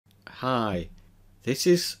Hi, this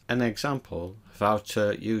is an example of how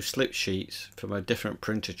to use slip sheets from a different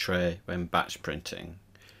printer tray when batch printing.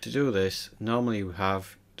 To do this, normally we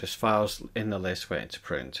have just files in the list waiting to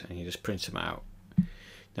print and you just print them out.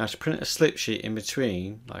 Now to print a slip sheet in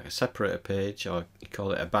between, like a separator page or you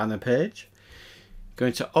call it a banner page, go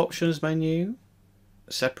into Options menu,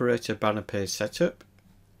 Separator Banner Page Setup.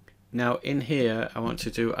 Now in here I want to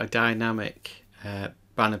do a dynamic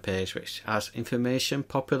banner page which has information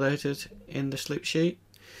populated in the slip sheet.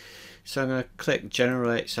 So I'm going to click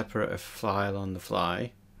Generate Separator File on the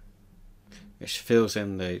fly, which fills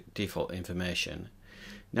in the default information.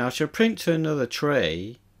 Now to print to another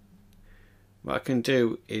tray, what I can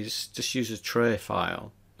do is just use a tray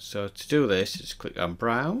file. So to do this, just click on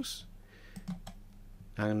Browse.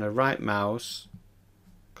 I'm going to right mouse,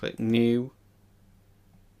 click New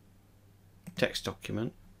Text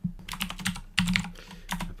Document.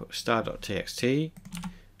 I put star.txt,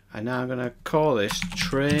 and now I'm going to call this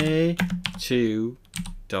tray2.tra.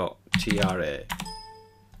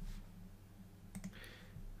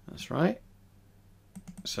 That's right.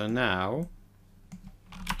 So now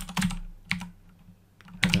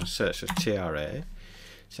I'm going to search for TRA.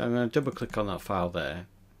 So I'm going to double click on that file there.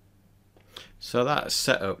 So that's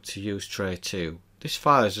set up to use tray2. This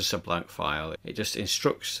file is just a blank file. It just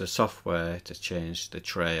instructs the software to change the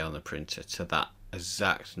tray on the printer to that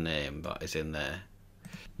exact name that is in there.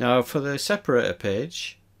 Now for the separator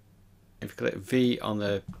page, if you click V on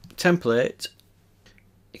the template,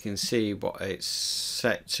 you can see what it's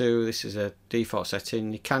set to. This is a default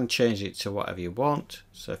setting. You can change it to whatever you want.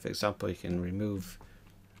 So for example, you can remove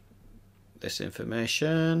this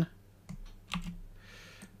information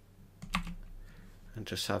and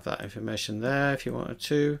just have that information there if you wanted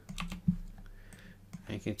to.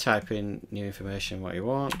 And you can type in new information what you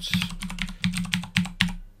want.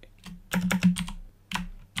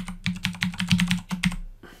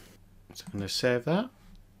 So I'm going to save that.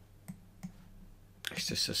 It's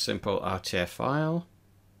just a simple RTF file.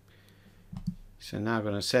 So now I'm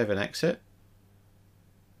going to save and exit.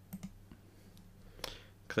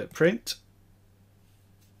 Click print.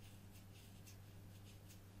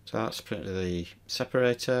 So that's printed the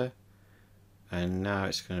separator, and now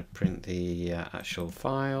it's going to print the actual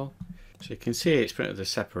file. So you can see it's printed the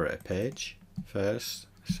separator page first.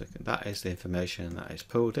 So that is the information that is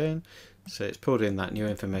pulled in. So it's pulled in that new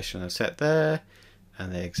information I set there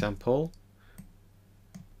and the example.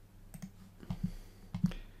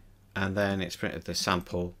 And then it's printed the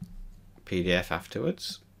sample PDF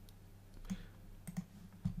afterwards.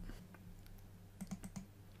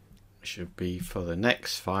 It should be for the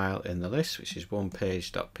next file in the list, which is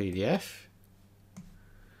onepage.pdf.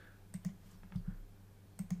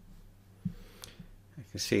 You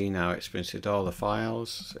can see now it's printed all the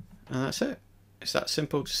files, and that's it. It's that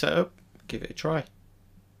simple to set up. Give it a try.